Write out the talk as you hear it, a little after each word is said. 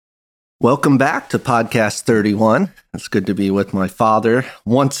Welcome back to Podcast 31. It's good to be with my father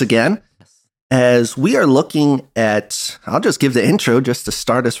once again. As we are looking at, I'll just give the intro just to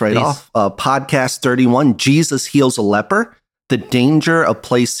start us right off. Podcast 31, Jesus Heals a Leper, the danger of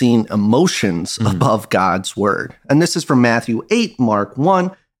placing emotions above God's word. And this is from Matthew 8, Mark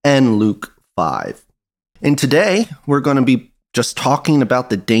 1, and Luke 5. And today, we're going to be just talking about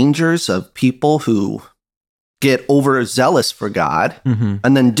the dangers of people who get overzealous for God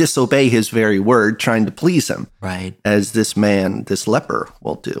and then disobey his very word, trying to please him, right? As this man, this leper,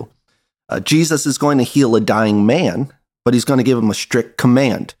 will do. Jesus is going to heal a dying man, but he's going to give him a strict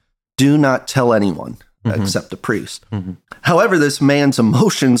command. Do not tell anyone except the priest. However, this man's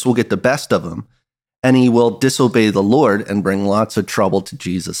emotions will get the best of him, and he will disobey the Lord and bring lots of trouble to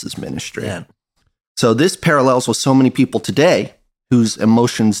Jesus' ministry. Yeah. So this parallels with so many people today whose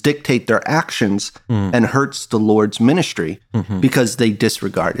emotions dictate their actions and hurts the Lord's ministry because they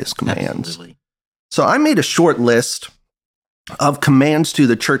disregard his commands. Absolutely. So I made a short list of commands to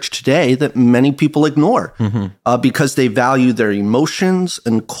the church today that many people ignore because they value their emotions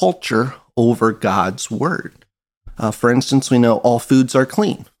and culture over God's word. For instance, we know all foods are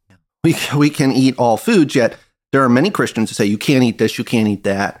clean. We can eat all foods, yet there are many Christians who say you can't eat this, you can't eat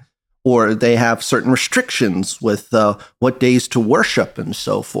that. Or they have certain restrictions with what days to worship and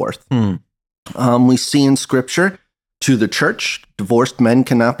so forth. We see in Scripture, to the church, divorced men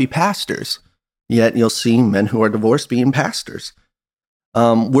cannot be pastors. Yet you'll see men who are divorced being pastors.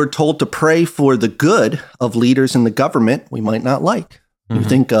 We're told to pray for the good of leaders in the government we might not like. You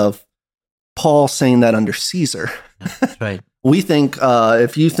think of Paul saying that under Caesar. That's right. We think,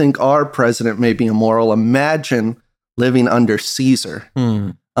 if you think our president may be immoral, imagine living under Caesar.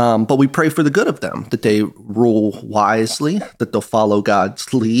 But we pray for the good of them, that they rule wisely, that they'll follow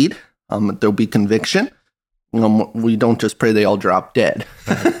God's lead, that there'll be conviction. We don't just pray they all drop dead.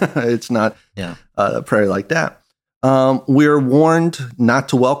 Right. It's not a prayer like that. We're warned not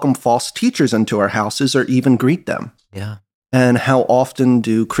to welcome false teachers into our houses or even greet them. Yeah. And how often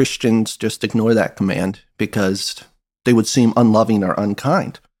do Christians just ignore that command because they would seem unloving or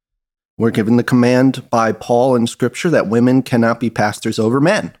unkind? We're given the command by Paul in Scripture that women cannot be pastors over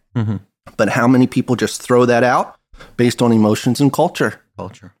men. But how many people just throw that out based on emotions and culture?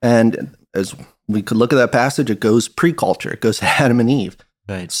 And as we could look at that passage, it goes pre-culture. It goes to Adam and Eve.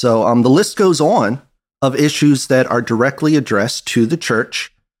 Right. So the list goes on of issues that are directly addressed to the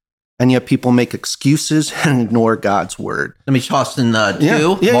church, and yet people make excuses and ignore God's word. Let me toss in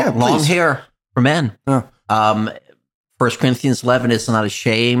two. Long hair for men. 1 Corinthians 11 is not a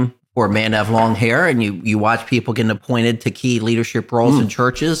shame for a man to have long hair, and you watch people getting appointed to key leadership roles in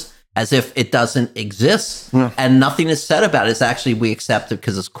churches as if it doesn't exist, and nothing is said about it. It's actually, we accept it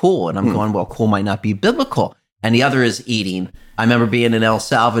because it's cool, and I'm going, well, cool might not be biblical. And the other is eating. I remember being in El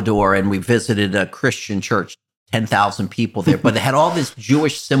Salvador, and we visited a Christian church, 10,000 people there, but they had all this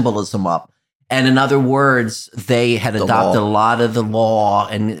Jewish symbolism up. And in other words, they had adopted a lot of the law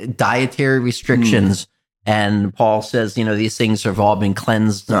and dietary restrictions. And Paul says, these things have all been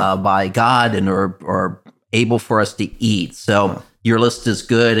cleansed by God and are able for us to eat. So your list is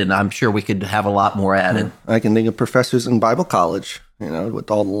good, and I'm sure we could have a lot more added. I can think of professors in Bible college,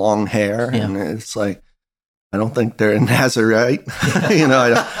 with all the long hair. And it's like, I don't think they're a Nazarite.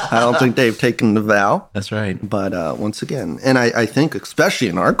 I don't think they've taken the vow. That's right. But once again, and I think especially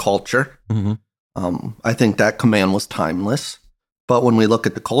in our culture, I think that command was timeless. But when we look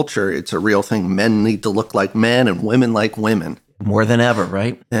at the culture, it's a real thing. Men need to look like men and women like women. More than ever,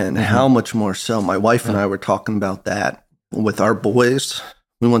 right? And how much more so? My wife and I were talking about that with our boys.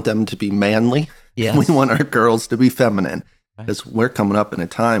 We want them to be manly. Yes. We want our girls to be feminine. Because we're coming up in a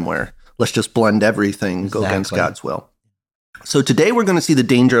time where let's just blend everything, go against God's will. So today we're going to see the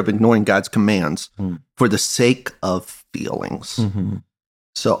danger of ignoring God's commands for the sake of feelings.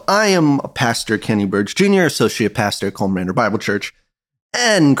 So I am Pastor Kenny Burge Jr., Associate Pastor at Commander Bible Church,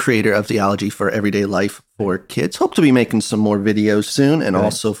 and creator of Theology for Everyday Life for Kids. Hope to be making some more videos soon, and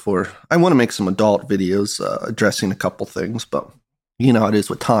also I want to make some adult videos addressing a couple things, but you know how it is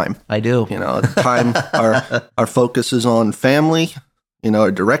with time. I do. Time, our focus is on family,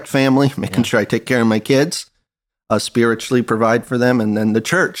 a direct family, making sure I take care of my kids, spiritually provide for them, and then the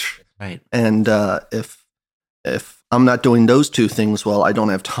church. Right. And if I'm not doing those two things well, I don't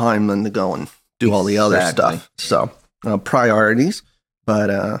have time then to go and do all the other stuff. So priorities.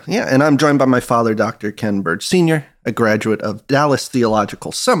 But and I'm joined by my father, Dr. Ken Burge Sr., a graduate of Dallas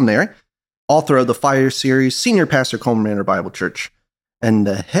Theological Seminary, author of the Fire series, senior pastor, Coleman Manor Bible Church, and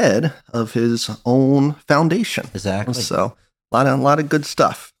the head of his own foundation. Exactly. So a lot of good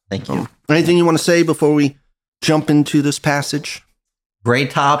stuff. Thank you. Anything you want to say before we jump into this passage?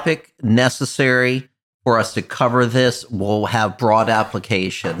 Great topic, necessary for us to cover this. We'll have broad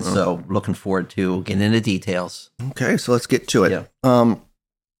applications. So looking forward to getting into details. Okay, so let's get to it. Yeah.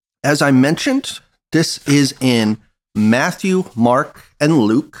 As I mentioned, this is in Matthew, Mark, and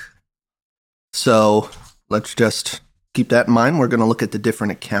Luke. So let's just keep that in mind. We're going to look at the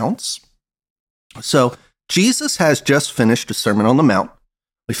different accounts. So Jesus has just finished the Sermon on the Mount.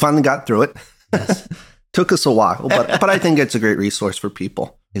 We finally got through it. Yes. Took us a while, but I think it's a great resource for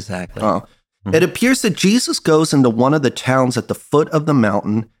people. Exactly. It appears that Jesus goes into one of the towns at the foot of the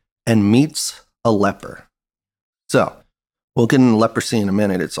mountain and meets a leper. So we'll get into leprosy in a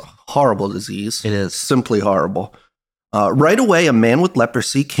minute. It's a horrible disease. It is. Simply horrible. Right away, a man with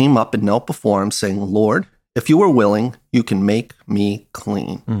leprosy came up and knelt before him, saying, "Lord, if you are willing, you can make me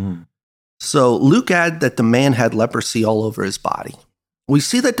clean." Mm-hmm. So Luke adds that the man had leprosy all over his body. We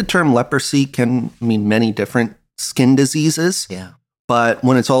see that the term leprosy can mean many different skin diseases. Yeah. But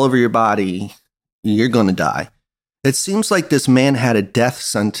when it's all over your body, you're going to die. It seems like this man had a death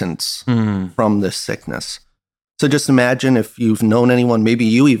sentence from this sickness. So just imagine if you've known anyone, maybe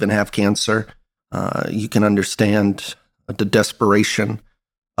you even have cancer, you can understand the desperation,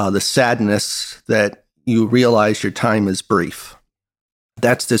 the sadness that you realize your time is brief.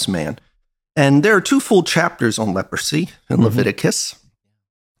 That's this man. And there are 2 full chapters on leprosy in Leviticus.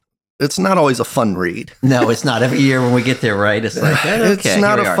 It's not always a fun read. No, it's not. Every year when we get there, right? It's like, okay, it's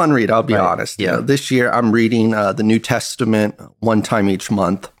not a fun read, I'll be honest. Yeah. This year I'm reading the New Testament one time each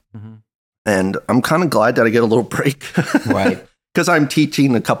month. Mm-hmm. And I'm kind of glad that I get a little break. Right. Because I'm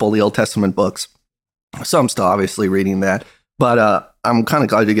teaching a couple of the Old Testament books. So I'm still obviously reading that. But I'm kind of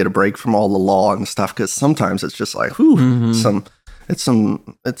glad to get a break from all the law and stuff, because sometimes it's just like, it's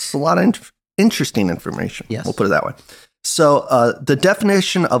a lot of interesting information. Yes. We'll put it that way. So the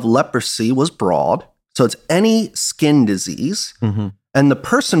definition of leprosy was broad. So it's any skin disease. Mm-hmm. And the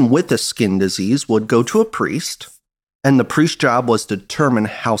person with a skin disease would go to a priest, and the priest's job was to determine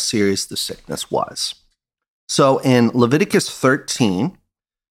how serious the sickness was. So in Leviticus 13,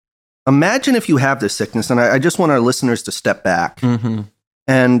 imagine if you have this sickness, and I just want our listeners to step back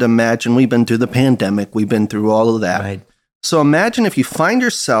and imagine we've been through the pandemic, we've been through all of that. Right. So imagine if you find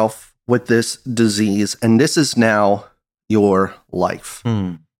yourself with this disease, and this is now your life.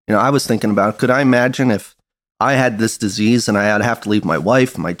 You know, I was thinking about, could I imagine if I had this disease and I'd have to leave my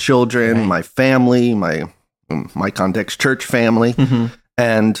wife, my children, my family, my context church family,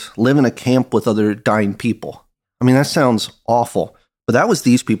 and live in a camp with other dying people? I mean, that sounds awful, but that was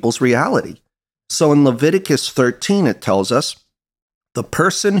these people's reality. So in Leviticus 13, it tells us the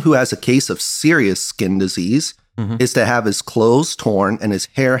person who has a case of serious skin disease is to have his clothes torn and his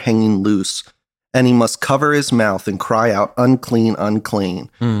hair hanging loose, and he must cover his mouth and cry out, "Unclean,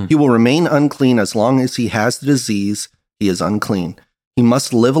 unclean." He will remain unclean as long as he has the disease. He is unclean. He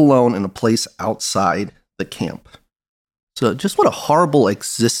must live alone in a place outside the camp. So just what a horrible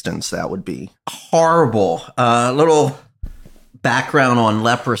existence that would be. Horrible. Little background on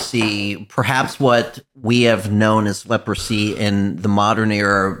leprosy. Perhaps what we have known as leprosy in the modern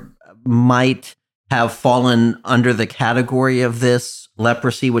era might have fallen under the category of this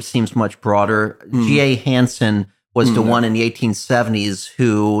leprosy, which seems much broader. G.A. Hansen was the one in the 1870s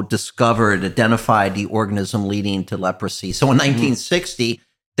who identified the organism leading to leprosy. So in 1960,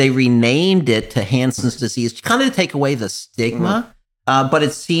 they renamed it to Hansen's disease, kind of to take away the stigma. But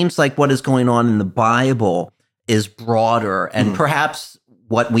it seems like what is going on in the Bible is broader. And perhaps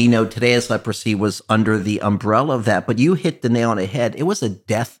what we know today as leprosy was under the umbrella of that. But you hit the nail on the head. It was a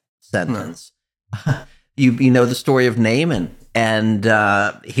death sentence. You know the story of Naaman. And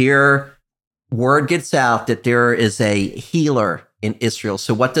here word gets out that there is a healer in Israel.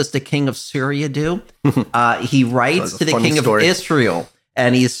 So what does the king of Syria do? He writes to the king of Israel,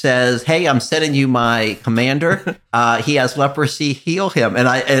 and he says, "Hey, I'm sending you my commander. He has leprosy. Heal him." And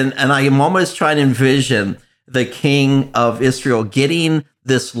I am almost trying to envision the king of Israel getting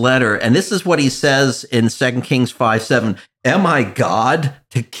this letter. And this is what he says in 2 Kings 5:7. "Am I God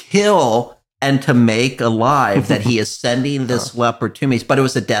to kill and to make alive, that he is sending this leper to me?" But it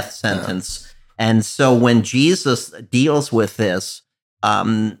was a death sentence. And so when Jesus deals with this,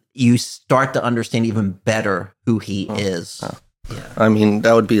 you start to understand even better who he is. Yeah. I mean,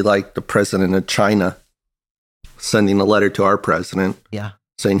 that would be like the president of China sending a letter to our president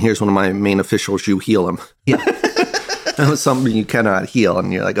saying, "Here's one of my main officials, you heal him." Yeah. That was something you cannot heal.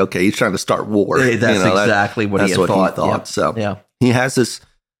 And you're like, okay, he's trying to start war. That's exactly what he thought. Yep. So he has this.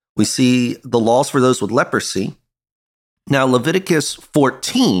 We see the laws for those with leprosy. Now, Leviticus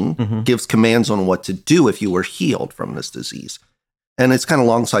 14 gives commands on what to do if you were healed from this disease. And it's kind of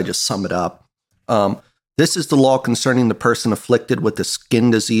long, so I just sum it up. This is the law concerning the person afflicted with the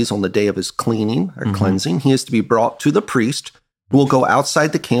skin disease on the day of his cleaning or cleansing. He is to be brought to the priest, who will go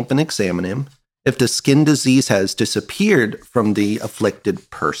outside the camp and examine him. If the skin disease has disappeared from the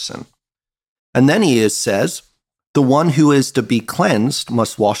afflicted person. And then he says, the one who is to be cleansed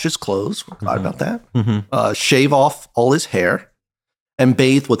must wash his clothes. We're glad about that. Shave off all his hair and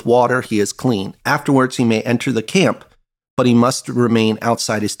bathe with water. He is clean. Afterwards, he may enter the camp, but he must remain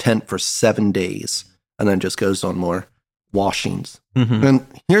outside his tent for 7 days. And then just goes on more washings. And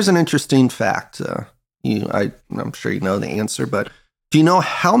here's an interesting fact. I'm sure you know the answer, but do you know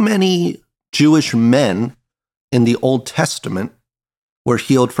how many Jewish men in the Old Testament were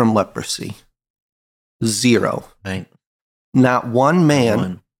healed from leprosy? 0. Right. Not one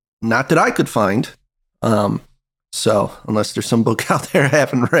man, not that I could find. So unless there's some book out there I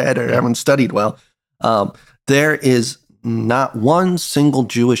haven't read or haven't studied well, there is not one single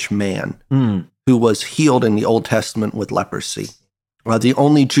Jewish man who was healed in the Old Testament with leprosy. The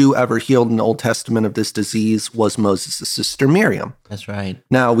only Jew ever healed in the Old Testament of this disease was Moses' sister Miriam. That's right.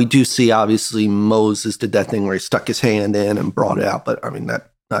 Now, we do see, obviously, Moses did that thing where he stuck his hand in and brought it out, but I mean,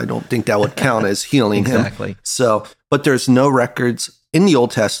 I don't think that would count as healing exactly. him. So, but there's no records in the Old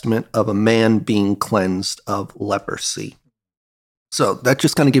Testament of a man being cleansed of leprosy. So that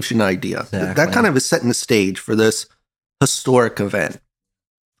just kind of gives you an idea. Exactly. That kind of is setting the stage for this historic event.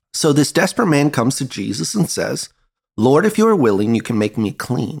 So this desperate man comes to Jesus and says, Lord, if you are willing, you can make me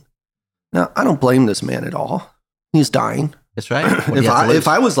clean. Now, I don't blame this man at all. He's dying. That's right. If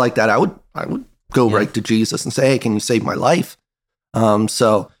I was like that, I would go right to Jesus and say, hey, can you save my life?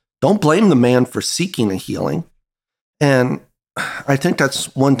 So don't blame the man for seeking a healing. And I think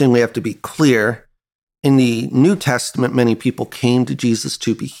that's one thing we have to be clear. In the New Testament, many people came to Jesus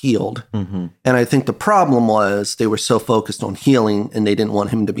to be healed. And I think the problem was they were so focused on healing and they didn't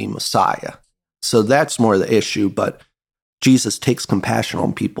want him to be Messiah. So that's more the issue, but Jesus takes compassion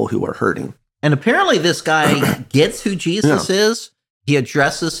on people who are hurting. And apparently this guy gets who Jesus is. He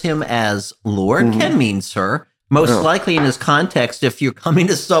addresses him as Lord, can mean sir. Most likely in his context, if you're coming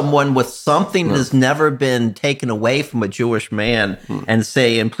to someone with something that has never been taken away from a Jewish man and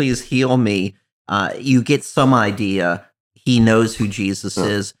saying, please heal me, you get some idea he knows who Jesus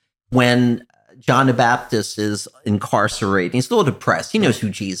is. When John the Baptist is incarcerated, he's a little depressed. He knows who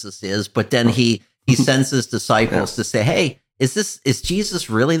Jesus is, but then he sends his disciples to say, hey, is Jesus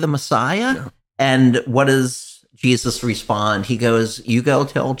really the Messiah? And what does Jesus respond? He goes, you go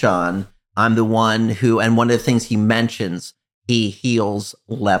tell John, I'm the one who, and one of the things he mentions, he heals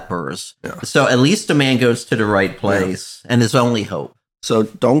lepers. So at least a man goes to the right place and his only hope. So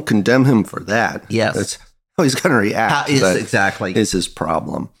don't condemn him for that. Yes. That's how he's going to react. Exactly. Is his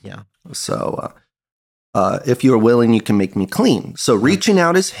problem. Yeah. So if you are willing, you can make me clean. So reaching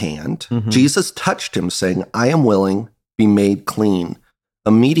out his hand, Jesus touched him, saying, I am willing, be made clean.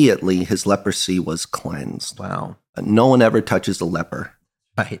 Immediately, his leprosy was cleansed. Wow. No one ever touches a leper.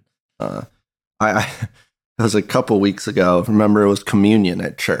 Right. It was a couple weeks ago. Remember, it was communion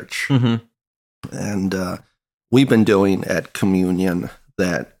at church. And we've been doing at communion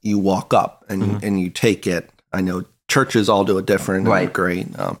that you walk up and you take it. I know churches all do it different. Right. Great.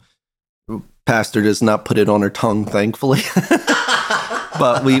 Pastor does not put it on her tongue, thankfully.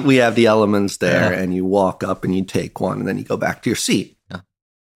 But we have the elements there, and you walk up and you take one, and then you go back to your seat.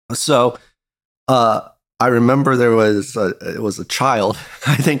 So I remember it was a child,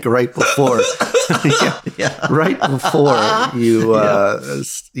 I think right before, right before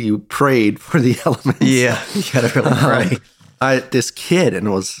you prayed for the elements. Yeah, you gotta really pray. This kid,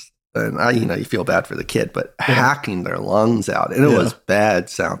 you feel bad for the kid, but hacking their lungs out, and it was bad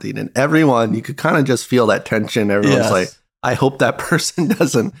sounding, and everyone, you could kind of just feel that tension. Everyone's like, I hope that person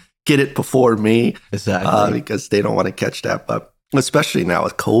doesn't get it before me, because they don't want to catch that. But especially now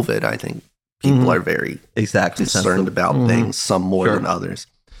with COVID, I think people are very concerned about things, some more than others.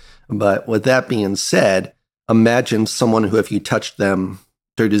 But with that being said, imagine someone who, if you touched them,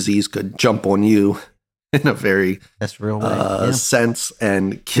 their disease could jump on you in a very sense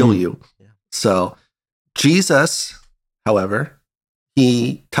and kill you. So Jesus, however,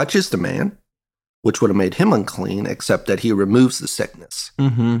 he touches the man, which would have made him unclean, except that he removes the sickness.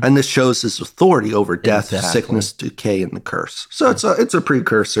 And this shows his authority over death, sickness, decay, and the curse. So it's a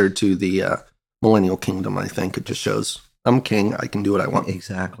precursor to the millennial kingdom, I think. It just shows, I'm king, I can do what I want.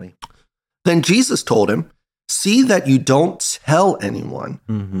 Exactly. Then Jesus told him, see that you don't tell anyone,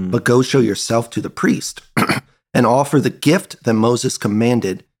 but go show yourself to the priest and offer the gift that Moses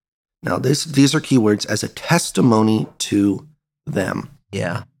commanded. Now, these are key words, as a testimony to them.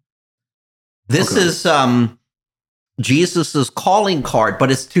 Yeah. This is Jesus's calling card,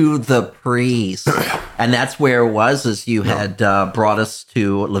 but it's to the priest. And that's where it was, as you had brought us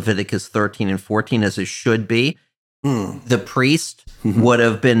to Leviticus 13 and 14, as it should be. The priest would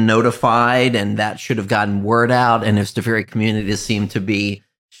have been notified, and that should have gotten word out. And if the very community seemed to be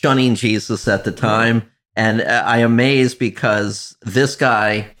shunning Jesus at the time. And I am amazed because this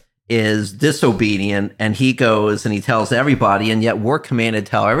guy is disobedient, and he goes and he tells everybody, and yet we're commanded to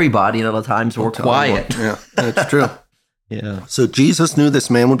tell everybody, and other times we're quiet. Yeah, that's true. Yeah. So Jesus knew this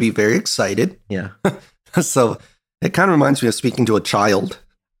man would be very excited. Yeah. So it kind of reminds me of speaking to a child.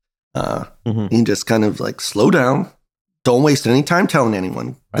 He just kind of like, slow down. Don't waste any time telling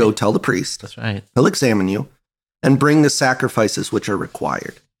anyone. Right. Go tell the priest. That's right. He'll examine you and bring the sacrifices which are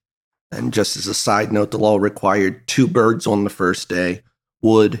required. And just as a side note, the law required 2 birds on the first day,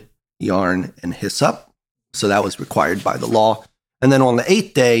 wood, yarn, and hyssop. So that was required by the law. And then on the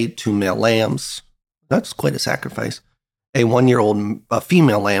 8th day, 2 male lambs. That's quite a sacrifice. A 1-year-old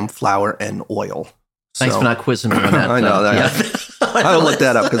female lamb, flour, and oil. Thanks for not quizzing me on that. I know that. Yeah. I'll look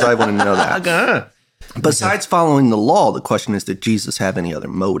that up because I want to know that. Okay. Besides following the law, the question is, did Jesus have any other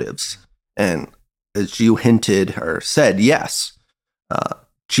motives? And as you hinted or said, yes.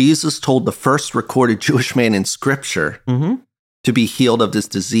 Jesus told the first recorded Jewish man in Scripture to be healed of this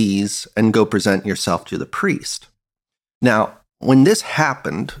disease and go present yourself to the priest. Now, when this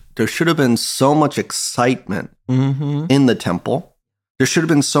happened, there should have been so much excitement in the temple. There should have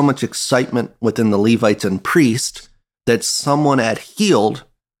been so much excitement within the Levites and priests that someone had healed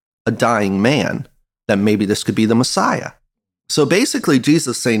a dying man, that maybe this could be the Messiah. So basically,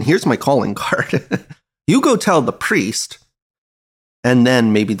 Jesus saying, here's my calling card. You go tell the priest, and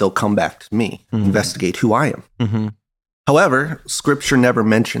then maybe they'll come back to me, investigate who I am. However, Scripture never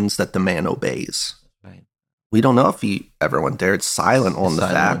mentions that the man obeys. Right. We don't know if he ever went there. It's silent on the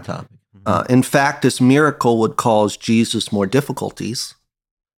fact. In fact, this miracle would cause Jesus more difficulties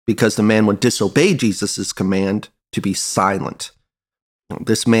because the man would disobey Jesus' command to be silent.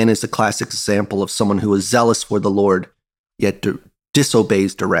 This man is a classic example of someone who is zealous for the Lord, yet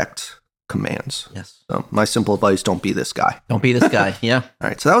disobeys direct commands. Yes. So my simple advice, don't be this guy. Don't be this guy, yeah. All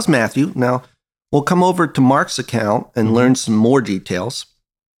right, so that was Matthew. Now, we'll come over to Mark's account and learn some more details.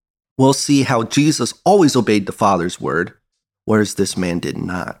 We'll see how Jesus always obeyed the Father's word, whereas this man did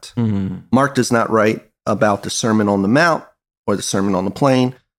not. Mark does not write about the Sermon on the Mount or the Sermon on the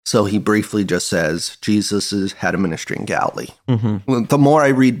Plain, so he briefly just says Jesus had a ministry in Galilee. The more I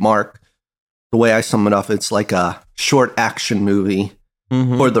read Mark, the way I sum it up, it's like a short action movie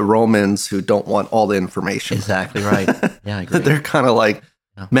for the Romans who don't want all the information. Exactly right. Yeah, I agree. They're kind of like,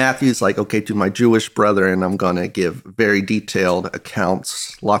 Matthew's like, okay, to my Jewish brethren, I'm going to give very detailed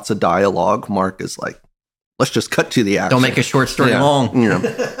accounts, lots of dialogue. Mark is like, let's just cut to the action. Don't make a short story long.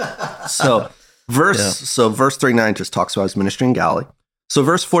 So verse 39 just talks about his ministry in Galilee. So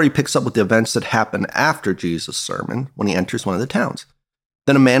verse 40 picks up with the events that happen after Jesus' sermon when he enters one of the towns.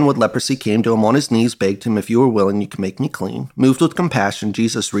 Then a man with leprosy came to him on his knees, begged him, if you are willing, you can make me clean. Moved with compassion,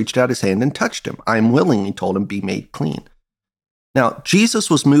 Jesus reached out his hand and touched him. I am willing, he told him, be made clean. Now, Jesus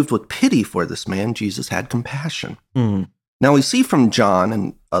was moved with pity for this man. Jesus had compassion. Now, we see from John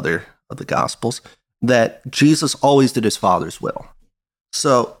and other of the Gospels that Jesus always did his Father's will.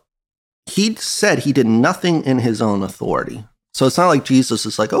 So he said he did nothing in his own authority. So it's not like Jesus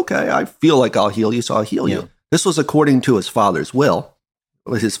is like, okay, I feel like I'll heal you, so I'll heal you. This was according to his Father's will,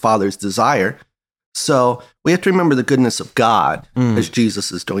 his Father's desire. So we have to remember the goodness of God as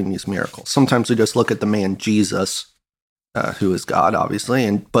Jesus is doing these miracles. Sometimes we just look at the man Jesus, who is God, obviously,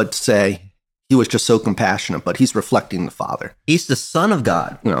 but say he was just so compassionate, but he's reflecting the Father. He's the Son of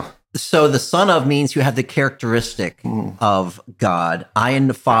God. So the Son of means you have the characteristic of God. I and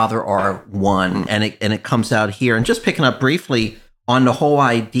the Father are one, and it comes out here. And just picking up briefly on the whole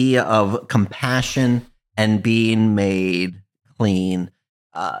idea of compassion and being made clean.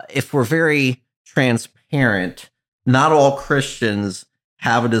 If we're very transparent, not all Christians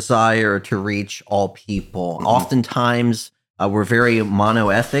have a desire to reach all people. Oftentimes, we're very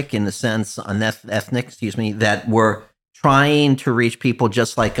monoethnic in the sense, that we're trying to reach people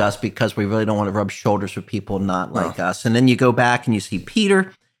just like us because we really don't want to rub shoulders with people not like us. And then you go back and you see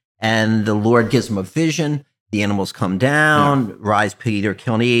Peter, and the Lord gives him a vision. The animals come down, rise, Peter,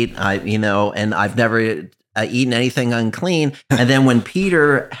 kill and eat. And I've never eaten anything unclean. And then when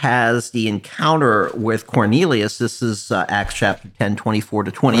Peter has the encounter with Cornelius, this is Acts chapter 10, 24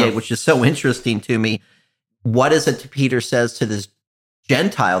 to 28, which is so interesting to me. What is it Peter says to this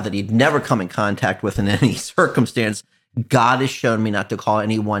Gentile that he'd never come in contact with in any circumstance? God has shown me not to call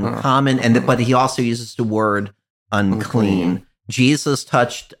anyone common, but he also uses the word unclean. Jesus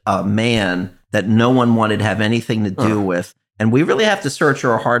touched a man that no one wanted to have anything to do with. And we really have to search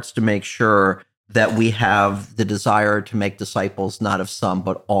our hearts to make sure that we have the desire to make disciples, not of some,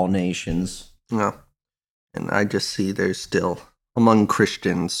 but all nations. No. And I just see there's still, among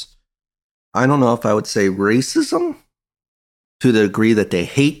Christians, I don't know if I would say racism to the degree that they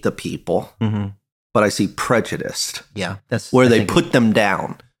hate the people, but I see prejudice. Yeah. Where they put them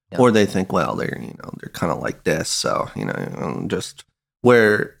down. Yeah. Or they think, well, they're kind of like this. So, just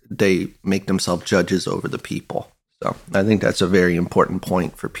where they make themselves judges over the people. So I think that's a very important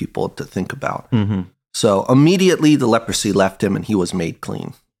point for people to think about. So immediately the leprosy left him and he was made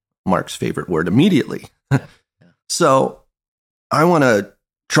clean. Mark's favorite word, immediately. So I want to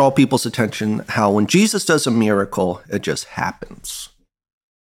draw people's attention how when Jesus does a miracle, it just happens.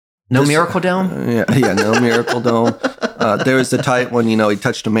 No miracle dome? No miracle dome. There was the type when, he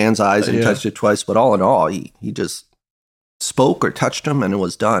touched a man's eyes and he touched it twice, but all in all, he just spoke or touched him and it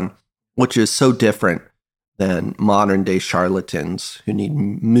was done, which is so different than modern day charlatans who need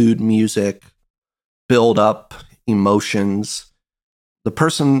mood music, build up emotions.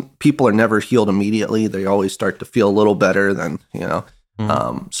 People are never healed immediately. They always start to feel a little better than,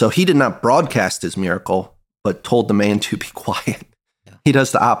 So he did not broadcast his miracle, but told the man to be quiet. He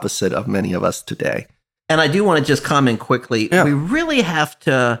does the opposite of many of us today. And I do want to just comment quickly. Yeah. We really have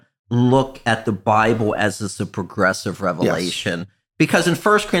to look at the Bible as this a progressive revelation. Yes. Because in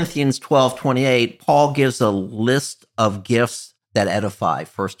 1 Corinthians 12:28, Paul gives a list of gifts that edify.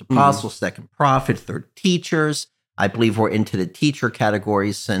 First apostles, second prophet, third teachers. I believe we're into the teacher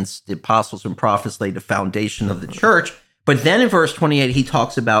category since the apostles and prophets laid the foundation of the church. But then in verse 28, he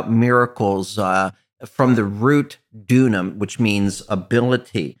talks about miracles from the root dunam, which means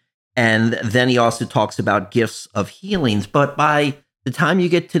ability. And then he also talks about gifts of healings. But by the time you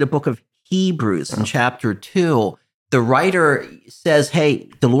get to the book of Hebrews in chapter 2, the writer says, hey,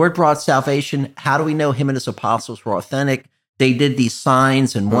 the Lord brought salvation. How do we know him and his apostles were authentic? They did these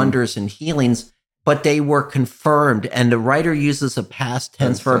signs and wonders and healings, but they were confirmed. And the writer uses a past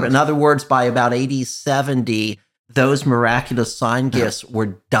tense verb. In other words, by about AD 70, those miraculous sign gifts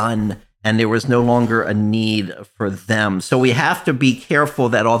were done, and there was no longer a need for them. So we have to be careful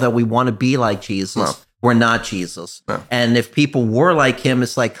that although we want to be like Jesus, we're not Jesus. And if people were like him,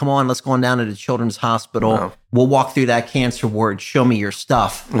 it's like, come on, let's go on down to the children's hospital. We'll walk through that cancer ward. Show me your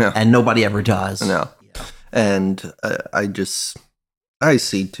stuff. And nobody ever does. And I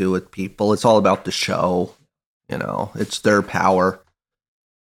see too with people, it's all about the show. It's their power.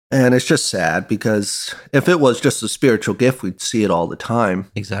 And it's just sad because if it was just a spiritual gift, we'd see it all the time.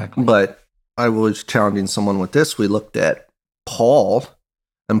 Exactly. But I was challenging someone with this. We looked at Paul,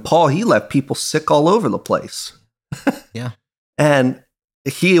 and Paul, he left people sick all over the place. And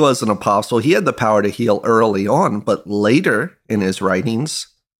he was an apostle. He had the power to heal early on, but later in his writings,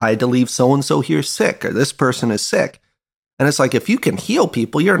 I had to leave so-and-so here sick, or this person is sick. And it's like, if you can heal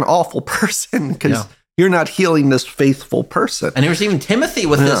people, you're an awful person because you're not healing this faithful person. And there was even Timothy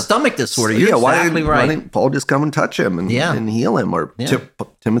with his stomach disorder. You're exactly right. Why didn't Paul just come and touch him and heal him? Or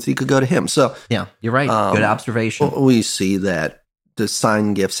Timothy could go to him. So you're right. Good observation. We see that the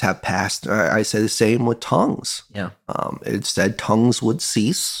sign gifts have passed. I say the same with tongues. It said tongues would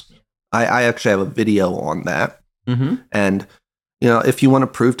cease. I actually have a video on that. And, if you want to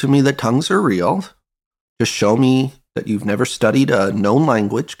prove to me that tongues are real, just show me that you've never studied a known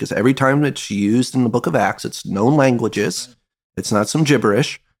language, because every time it's used in the book of Acts, it's known languages. It's not some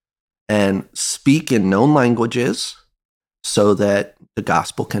gibberish. And speak in known languages so that the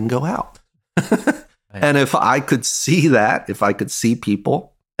gospel can go out. And if I could see that, if I could see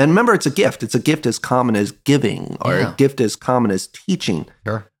people, and remember, it's a gift. It's a gift as common as giving, or a gift as common as teaching.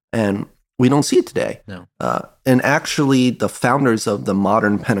 And we don't see it today. And actually, the founders of the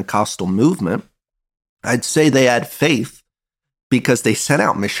modern Pentecostal movement, I'd say they had faith because they sent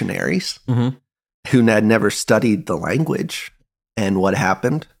out missionaries who had never studied the language. And what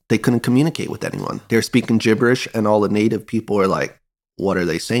happened? They couldn't communicate with anyone. They're speaking gibberish, and all the native people are like, what are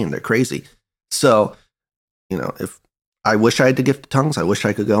they saying? They're crazy. So, if I wish I had the gift of tongues, I wish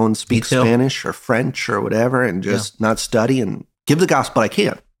I could go and speak Spanish or French or whatever and just not study and give the gospel. I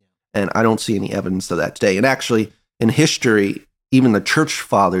can't. And I don't see any evidence of that today. And actually, in history, even the church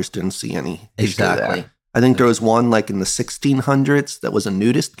fathers didn't see any history of that. I think there was one like in the 1600s that was a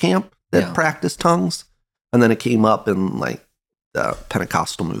nudist camp that practiced tongues. And then it came up in like the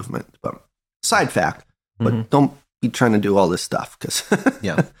Pentecostal movement. But side fact, but don't be trying to do all this stuff because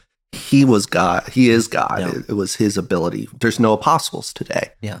he was God. He is God. It was his ability. There's no apostles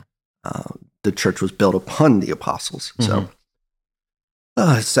today. The church was built upon the apostles. So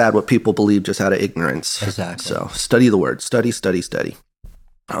it's sad what people believe just out of ignorance. Exactly. So study the word. Study.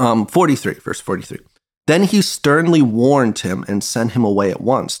 43, verse 43. Then he sternly warned him and sent him away at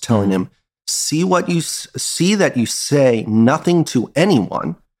once, telling him, see that you say nothing to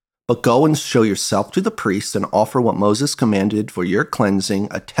anyone, but go and show yourself to the priest and offer what Moses commanded for your cleansing,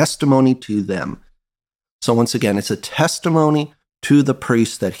 a testimony to them. So once again, it's a testimony to the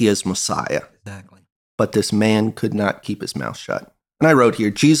priest that he is Messiah. Exactly. But this man could not keep his mouth shut. And I wrote here,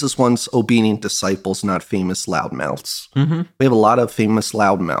 Jesus wants obedient disciples, not famous loudmouths. Mm-hmm. We have a lot of famous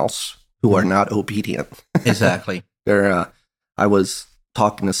loudmouths who are not obedient. Exactly. I was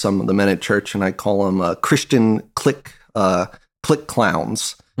talking to some of the men at church, and I call them Christian click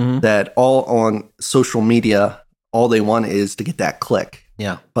clowns, that all on social media, all they want is to get that click.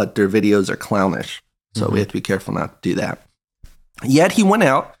 Yeah. But their videos are clownish. So we have to be careful not to do that. Yet he went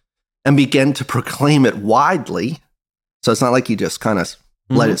out and began to proclaim it widely. So it's not like he just kind of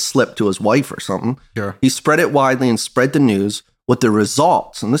let it slip to his wife or something. Sure. He spread it widely and spread the news with the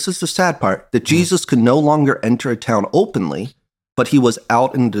results, and this is the sad part, that Jesus could no longer enter a town openly, but he was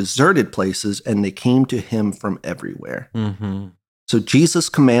out in deserted places, and they came to him from everywhere. Mm-hmm. So Jesus'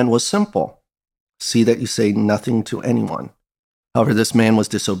 command was simple. See that you say nothing to anyone. However, this man was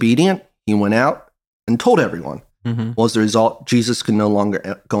disobedient. He went out and told everyone. Mm-hmm. Was the result, Jesus could no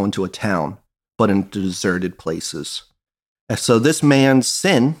longer go into a town, but in deserted places. And so this man's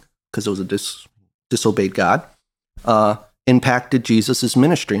sin, because it was a disobeyed God, impacted Jesus'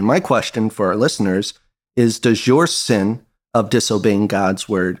 ministry. And my question for our listeners is, does your sin of disobeying God's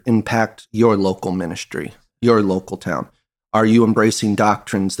word impact your local ministry, your local town? Are you embracing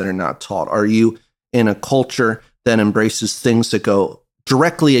doctrines that are not taught? Are you in a culture that embraces things that go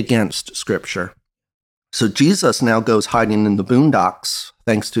directly against Scripture? So Jesus now goes hiding in the boondocks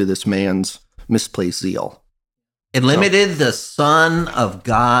thanks to this man's misplaced zeal. It limited the Son of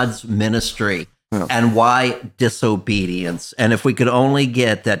God's ministry. Yeah. And why disobedience? And if we could only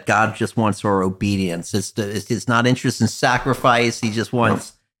get that God just wants our obedience. It's not interested in sacrifice. He just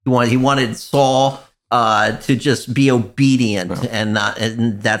wants, he wanted Saul to just be obedient,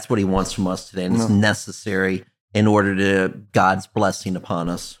 and that's what he wants from us today. And it's necessary in order to God's blessing upon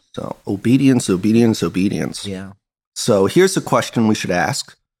us. So obedience, obedience, obedience. Yeah. So here's a question we should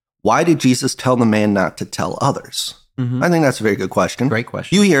ask. Why did Jesus tell the man not to tell others? Mm-hmm. I think that's a very good question. Great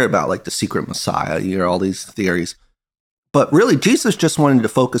question. You hear about like the secret Messiah, you hear all these theories. But really, Jesus just wanted to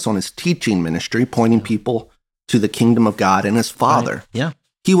focus on his teaching ministry, pointing people to the kingdom of God and his Father. Right. Yeah.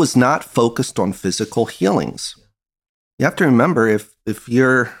 He was not focused on physical healings. You have to remember, if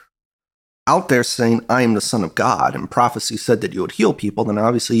you're out there saying, I am the Son of God, and prophecy said that you would heal people, then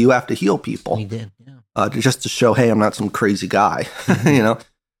obviously you have to heal people. He did, yeah. Just to show, hey, I'm not some crazy guy, you know?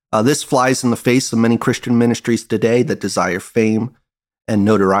 This flies in the face of many Christian ministries today that desire fame and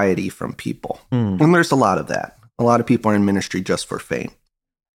notoriety from people. And there's a lot of that. A lot of people are in ministry just for fame.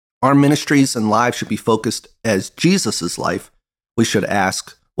 Our ministries and lives should be focused as Jesus's life. We should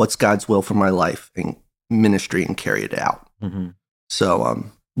ask, what's God's will for my life and ministry, and carry it out. Mm-hmm. So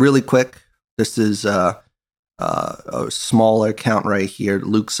really quick, this is a smaller account right here,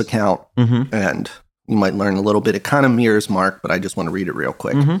 Luke's account, and you might learn a little bit. It kind of mirrors Mark, but I just want to read it real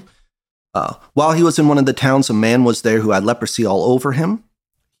quick. While he was in one of the towns, a man was there who had leprosy all over him.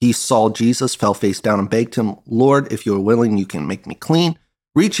 He saw Jesus, fell face down, and begged him, Lord, if you are willing, you can make me clean.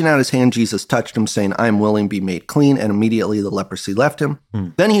 Reaching out his hand, Jesus touched him, saying, I am willing, be made clean. And immediately the leprosy left him.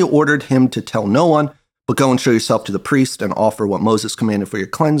 Then he ordered him to tell no one, but go and show yourself to the priest and offer what Moses commanded for your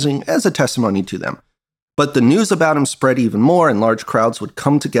cleansing as a testimony to them. But the news about him spread even more, and large crowds would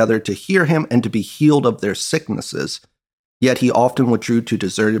come together to hear him and to be healed of their sicknesses. Yet he often withdrew to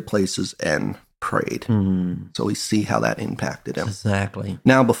deserted places and prayed. So we see how that impacted him. Exactly.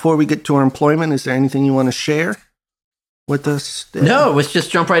 Now, before we get to our employment, is there anything you want to share with us? No, let's just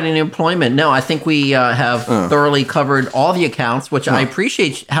jump right into employment. No, I think we have thoroughly covered all the accounts, which I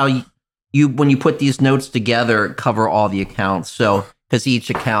appreciate how you, when you put these notes together, cover all the accounts. So, because each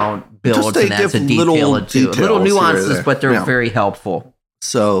account builds and adds a detail into little nuances, but they're very helpful.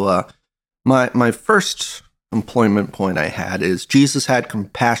 So, my first employment point I had is Jesus had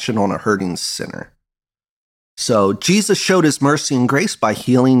compassion on a hurting sinner. So, Jesus showed his mercy and grace by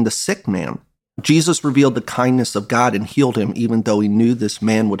healing the sick man. Jesus revealed the kindness of God and healed him, even though he knew this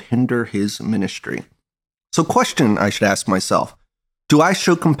man would hinder his ministry. So, question I should ask myself, do I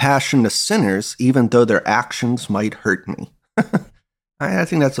show compassion to sinners even though their actions might hurt me? I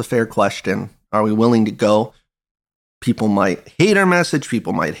think that's a fair question. Are we willing to go? People might hate our message,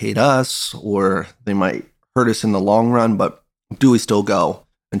 people might hate us, or they might hurt us in the long run, but do we still go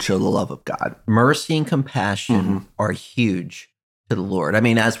and show the love of God? Mercy and compassion are huge to the Lord. I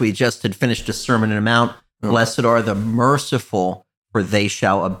mean, as we just had finished a sermon in the Mount, blessed are the merciful, for they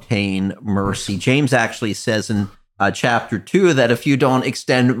shall obtain mercy. James actually says in chapter 2 that if you don't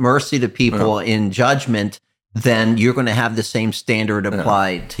extend mercy to people in judgment, then you're going to have the same standard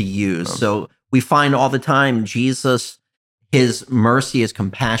applied to you. So we find all the time Jesus, his mercy, his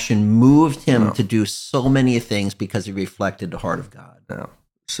compassion moved him to do so many things because he reflected the heart of God.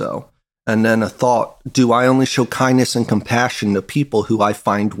 So, and then a thought, do I only show kindness and compassion to people who I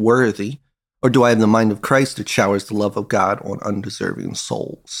find worthy, or do I have the mind of Christ that showers the love of God on undeserving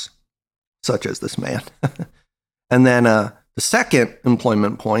souls, such as this man? And then the second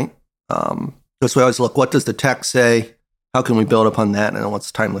employment point, because we always look, what does the text say? How can we build upon that? And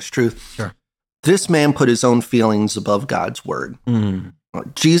what's timeless truth? Sure. This man put his own feelings above God's word.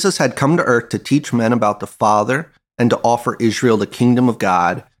 Jesus had come to earth to teach men about the Father and to offer Israel the kingdom of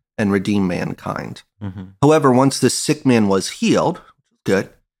God and redeem mankind. However, once this sick man was healed, which is good,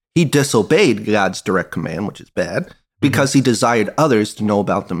 he disobeyed God's direct command, which is bad, because he desired others to know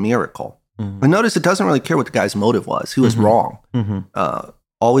about the miracle. And notice it doesn't really care what the guy's motive was. He was wrong.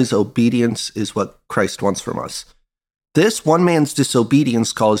 Always obedience is what Christ wants from us. This one man's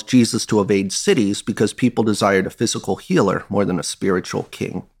disobedience caused Jesus to evade cities because people desired a physical healer more than a spiritual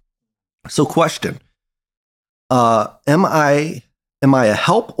king. So question, am I a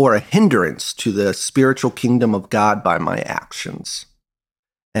help or a hindrance to the spiritual kingdom of God by my actions?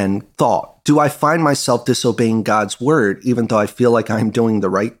 And thought, do I find myself disobeying God's word even though I feel like I'm doing the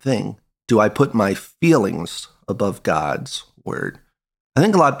right thing? Do I put my feelings above God's word? I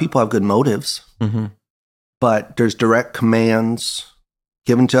think a lot of people have good motives, but there's direct commands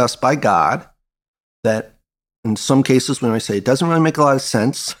given to us by God that in some cases we might say it doesn't really make a lot of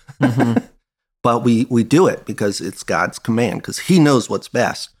sense, but we do it because it's God's command, because he knows what's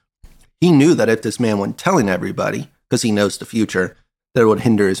best. He knew that if this man went telling everybody, because he knows the future, that it would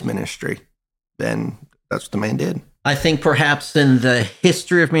hinder his ministry. Then that's what the man did. I think perhaps in the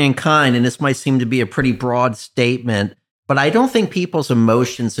history of mankind, and this might seem to be a pretty broad statement, but I don't think people's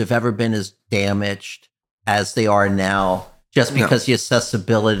emotions have ever been as damaged as they are now, just because the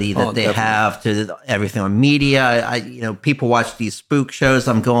accessibility that they have to everything on media. People watch these spook shows.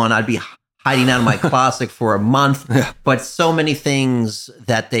 I'd be hiding out in my closet for a month. But so many things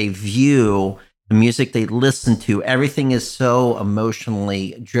that they view, the music they listen to, everything is so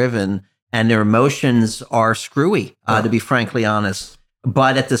emotionally driven. And their emotions are screwy, to be frankly honest.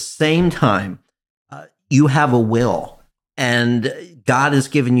 But at the same time, you have a will, and God has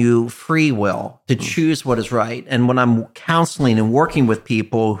given you free will to choose what is right. And when I'm counseling and working with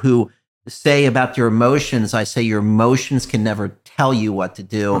people who say about their emotions, I say your emotions can never tell you what to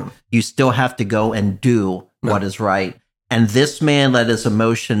do. You still have to go and do what is right. And this man let his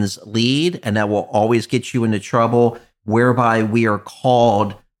emotions lead, and that will always get you into trouble, whereby we are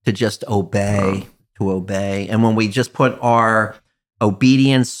called to just obey, And when we just put our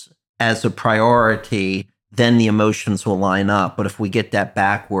obedience as a priority, then the emotions will line up. But if we get that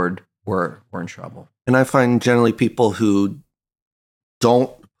backward, we're in trouble. And I find generally people who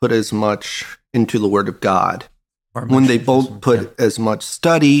don't put as much into the Word of God, when they both put as much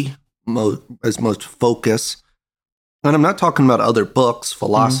study, as much focus, and I'm not talking about other books,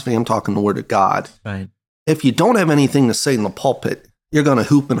 philosophy, I'm talking the Word of God. Right. If you don't have anything to say in the pulpit, you're going to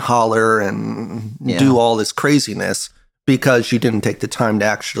hoop and holler and do all this craziness because you didn't take the time to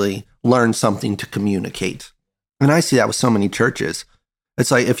actually learn something to communicate. And I see that with so many churches.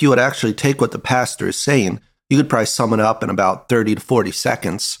 It's like if you would actually take what the pastor is saying, you could probably sum it up in about 30 to 40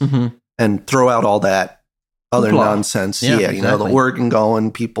 seconds and throw out all that other nonsense. The organ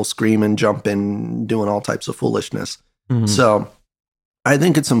going, people screaming, jumping, doing all types of foolishness. So I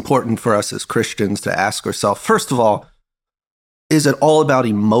think it's important for us as Christians to ask ourselves, first of all, is it all about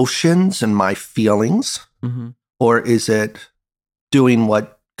emotions and my feelings, or is it doing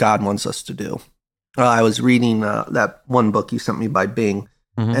what God wants us to do? I was reading that one book he sent me by Bing,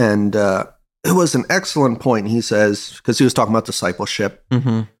 and it was an excellent point. He says, because he was talking about discipleship,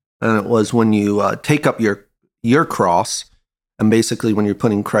 and it was when you take up your cross, and basically when you're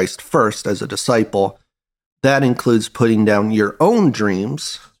putting Christ first as a disciple, that includes putting down your own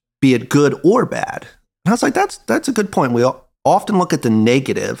dreams, be it good or bad. And I was like, that's a good point. We often look at the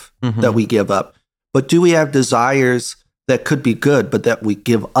negative that we give up, but do we have desires that could be good, but that we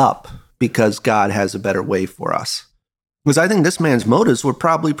give up because God has a better way for us? Because I think this man's motives were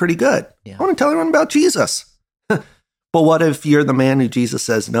probably pretty good. I want to tell everyone about Jesus. But what if you're the man who Jesus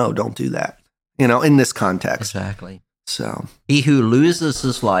says, no, don't do that, in this context? Exactly. So he who loses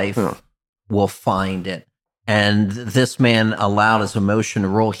his life will find it. And this man allowed his emotion to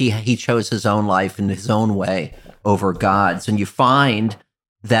rule. He chose his own life in his own way over God's. And you find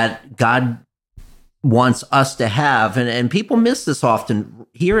that God wants us to have. And people miss this often.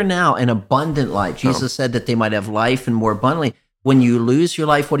 Here and now, an abundant life. Jesus said that they might have life and more abundantly. When you lose your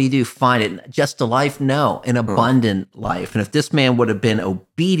life, what do? Find it. Just a life? No, an abundant life. And if this man would have been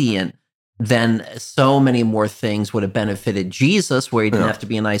obedient, then so many more things would have benefited Jesus, where he didn't have to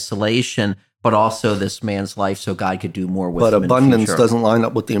be in isolation, but also this man's life so God could do more with him. But abundance doesn't line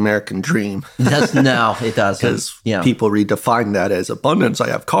up with the American dream. No, it doesn't. Because people redefine that as abundance. I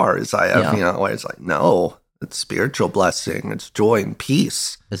have cars. I have, it's like, no, it's spiritual blessing. It's joy and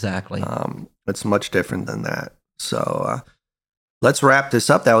peace. Exactly. It's much different than that. So let's wrap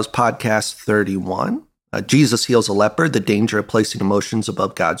this up. That was podcast 31. Jesus heals a leper, the danger of placing emotions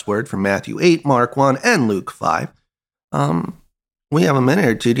above God's word, from Matthew 8, Mark 1, and Luke 5. We have a minute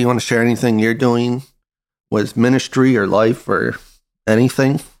or two. Do you want to share anything you're doing with ministry or life or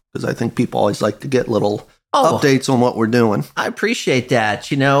anything? Because I think people always like to get little updates on what we're doing. I appreciate that.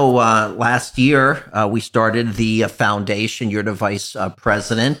 Last year, we started the foundation. You're the vice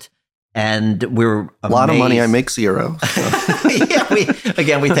president. And we're amazed. A lot of money. I make zero. So.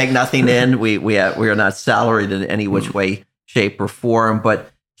 we take nothing in. We are not salaried in any which way, shape, or form.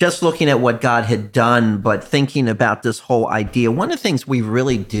 But just looking at what God had done, but thinking about this whole idea, one of the things we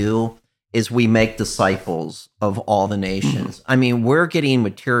really do is we make disciples of all the nations. I mean, we're getting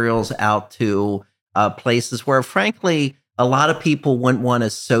materials out to places where, frankly, a lot of people wouldn't want to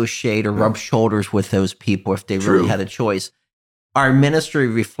associate or rub shoulders with those people if they really had a choice. Our ministry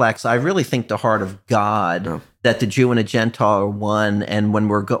reflects, I really think, the heart of God, that the Jew and the Gentile are one. And when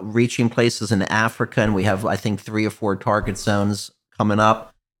we're reaching places in Africa, and we have, I think, 3 or 4 target zones coming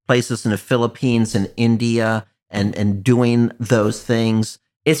up, places in the Philippines and India, and doing those things,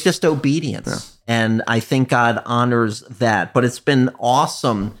 it's just obedience. Yeah. And I think God honors that. But it's been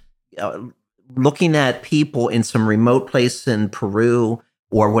awesome looking at people in some remote place in Peru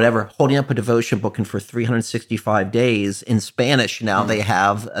or whatever, holding up a devotion book, and for 365 days in Spanish, now they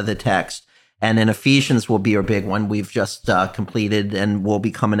have the text. And then Ephesians will be our big one. We've just completed and will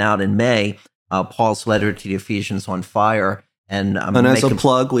be coming out in May, Paul's letter to the Ephesians on fire. And as a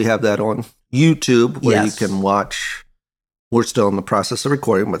plug, we have that on YouTube where you can watch. We're still in the process of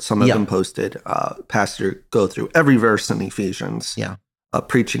recording, but some have been posted. Pastor go through every verse in Ephesians. Yeah.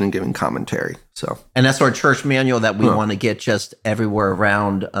 Preaching and giving commentary. And that's our church manual that we want to get just everywhere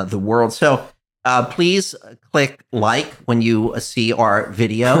around the world. So please click like when you see our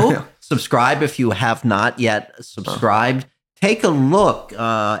video. Subscribe if you have not yet subscribed. Take a look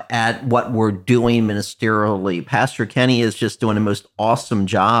at what we're doing ministerially. Pastor Kenny is just doing the most awesome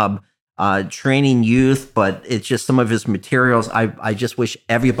job training youth, but it's just some of his materials. I just wish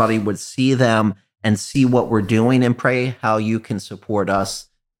everybody would see them and see what we're doing, and pray how you can support us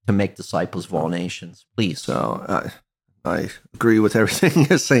to make disciples of all nations. Please. So I agree with everything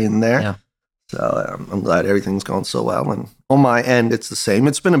you're saying there. Yeah. So I'm glad everything's going so well. And on my end, it's the same.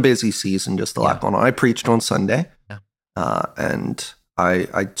 It's been a busy season, just a lot going on. I preached on Sunday, and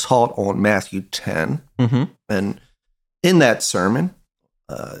I taught on Matthew 10. And in that sermon,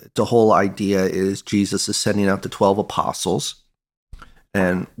 the whole idea is Jesus is sending out the 12 apostles.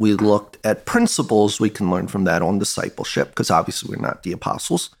 And we looked at principles we can learn from that on discipleship, because obviously we're not the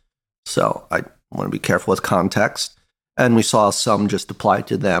apostles. So I want to be careful with context. And we saw some just apply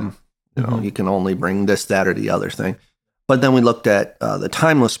to them. You can only bring this, that, or the other thing. But then we looked at the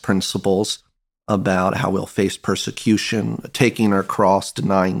timeless principles about how we'll face persecution, taking our cross,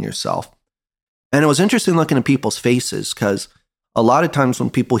 denying yourself. And it was interesting looking at people's faces, because a lot of times when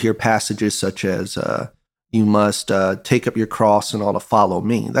people hear passages such as, you must take up your cross and all to follow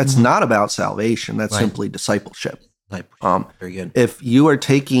me. That's not about salvation. That's simply discipleship. Very good. If you are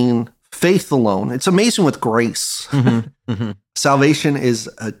taking faith alone, it's amazing with grace. Salvation is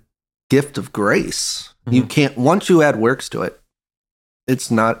a gift of grace. You can't, once you add works to it,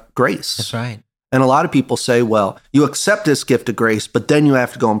 it's not grace. That's right. And a lot of people say, well, you accept this gift of grace, but then you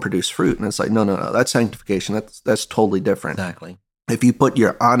have to go and produce fruit. And it's like, no, that's sanctification. That's totally different. Exactly. If you put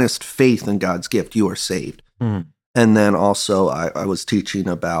your honest faith in God's gift, you are saved. And then also I was teaching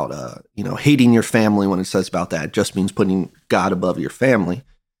about, hating your family. When it says about that, it just means putting God above your family.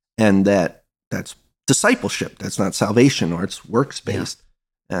 And that's discipleship. That's not salvation, or it's works-based.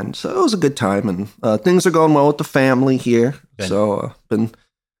 Yeah. And so it was a good time. And things are going well with the family here. Good. So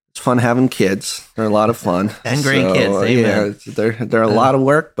it's fun having kids. They're a lot of fun. And grandkids. Amen. Yeah, they're a lot of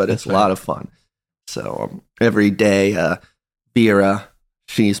work, but it's a lot of fun. So every day, Vera,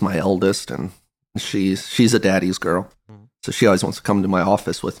 she's my eldest, and she's a daddy's girl. So she always wants to come to my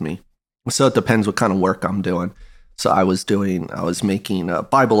office with me. So it depends what kind of work I'm doing. So I was making a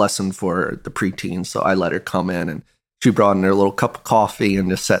Bible lesson for the preteens. So I let her come in, and she brought in her little cup of coffee and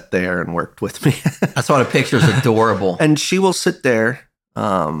just sat there and worked with me. I saw the pictures, adorable. And she will sit there,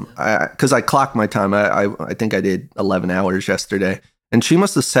 because I clocked my time. I think I did 11 hours yesterday. And she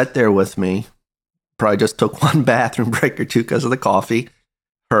must have sat there with me, probably just took one bathroom break or two because of the coffee,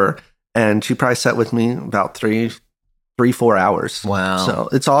 and she probably sat with me about 4 hours. Wow. So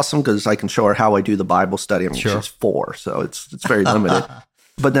it's awesome because I can show her how I do the Bible study. I mean, she's 4, so it's very limited.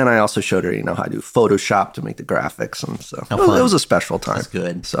 But then I also showed her, how to do Photoshop to make the graphics. And so it was a special time. That's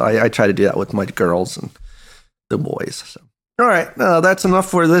good. So I try to do that with my girls and the boys. So. All right. That's enough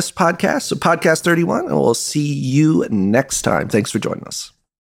for this podcast. So podcast 31, and we'll see you next time. Thanks for joining us.